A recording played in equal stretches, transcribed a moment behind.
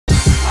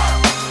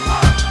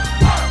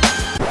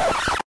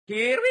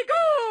Here we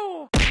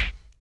go!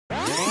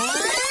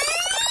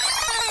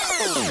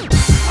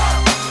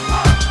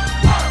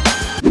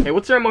 Hey,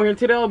 what's up, Mo here?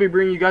 Today I'll be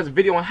bringing you guys a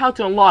video on how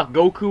to unlock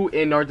Goku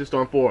in Naruto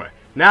Storm 4.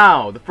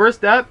 Now, the first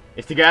step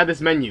is to get out of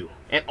this menu.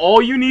 And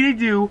all you need to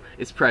do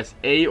is press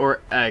A or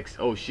X.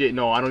 Oh shit,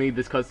 no, I don't need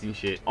this cutscene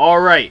shit.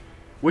 Alright,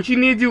 what you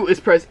need to do is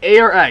press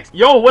A or X.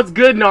 Yo, what's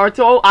good,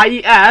 Naruto?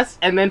 I.e. S,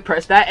 and then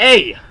press that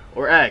A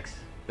or X.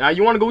 Now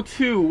you want to go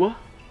to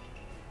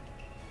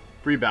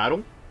free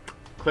battle.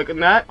 Click on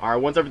that.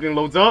 Alright, once everything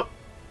loads up,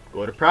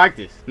 go to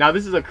practice. Now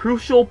this is a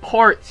crucial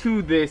part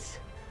to this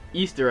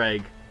Easter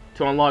egg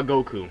to unlock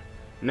Goku.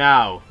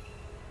 Now,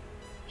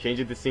 change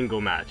it to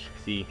single match.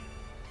 See,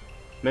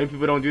 many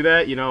people don't do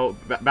that, you know,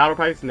 battle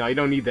practice. No, you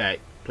don't need that.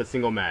 Put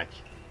single match.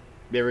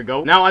 There we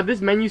go. Now at this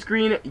menu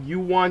screen, you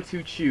want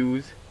to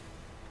choose,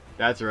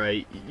 that's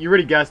right, you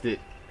already guessed it,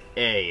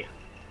 A.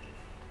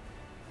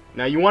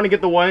 Now you want to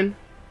get the one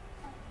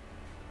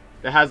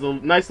that has a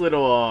nice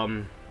little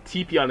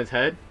TP on his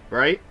head,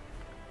 right?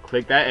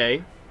 Click that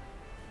A.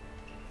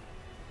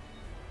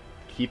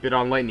 Keep it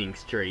on lightning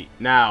straight.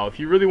 Now, if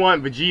you really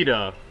want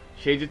Vegeta,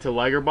 change it to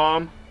Liger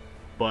Bomb.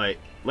 But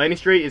lightning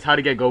straight is how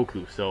to get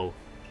Goku. So,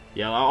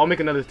 yeah, I'll make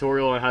another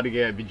tutorial on how to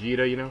get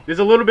Vegeta, you know. There's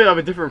a little bit of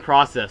a different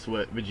process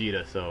with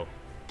Vegeta, so,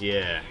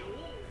 yeah.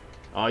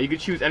 You can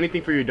choose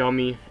anything for your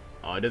dummy.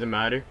 It doesn't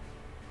matter.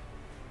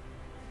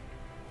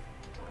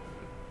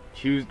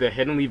 Choose the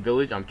Hidden Leaf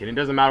Village. I'm kidding. It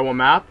doesn't matter what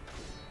map.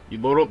 You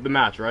load up the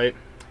match, right?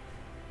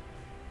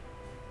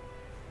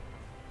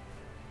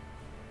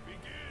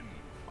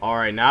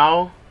 Alright,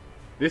 now,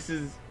 this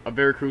is a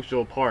very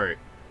crucial part.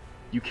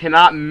 You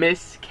cannot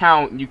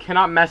miscount, you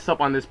cannot mess up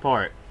on this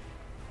part.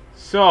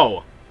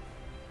 So,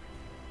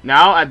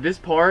 now at this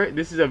part,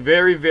 this is a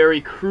very, very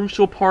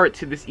crucial part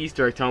to this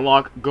Easter egg to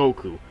unlock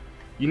Goku.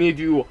 You need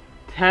to do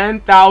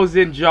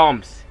 10,000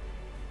 jumps.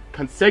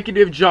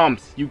 Consecutive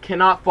jumps. You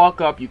cannot fuck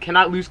up, you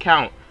cannot lose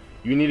count.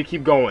 You need to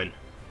keep going.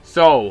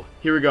 So,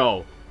 here we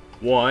go.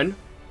 1,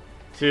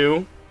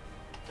 2,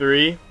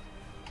 3,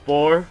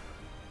 4,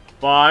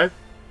 5,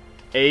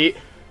 8,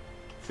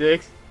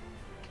 6,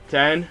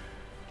 10,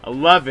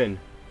 11,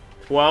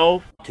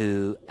 12.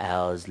 2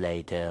 hours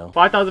later.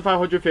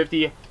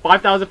 5,550,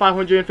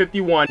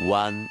 5,551.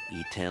 1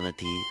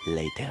 eternity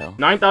later.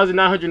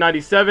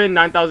 9,997,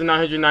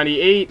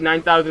 9,998,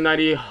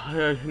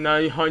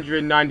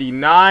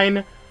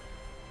 9,999,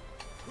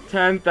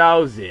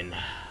 10,000.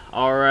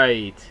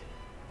 Alright.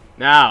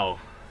 Now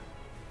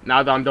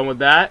that I'm done with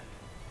that,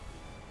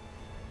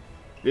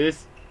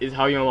 this is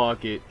how you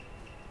unlock it.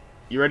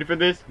 You ready for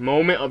this?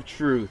 Moment of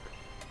truth.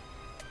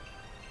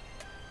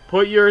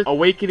 Put your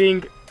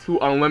awakening to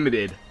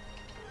unlimited.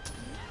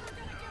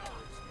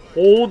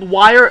 Hold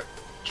wire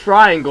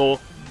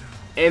triangle,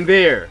 and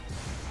there.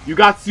 You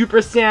got Super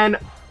Saiyan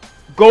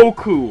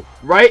Goku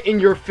right in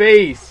your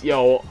face,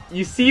 yo.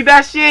 You see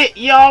that shit?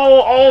 Yo,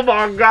 oh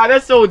my god,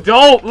 that's so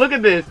dope. Look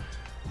at this.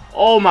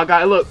 Oh my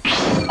god, look.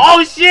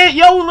 Oh shit,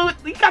 yo, look,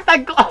 we got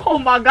that. Oh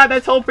my god,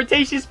 that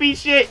teleportation speed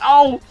shit.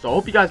 Oh, so I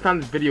hope you guys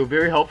found this video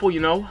very helpful, you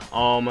know.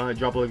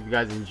 Drop a like if you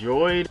guys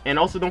enjoyed, and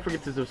also don't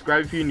forget to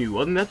subscribe if you're new.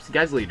 Other than that, see you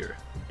guys later.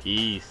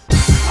 Peace.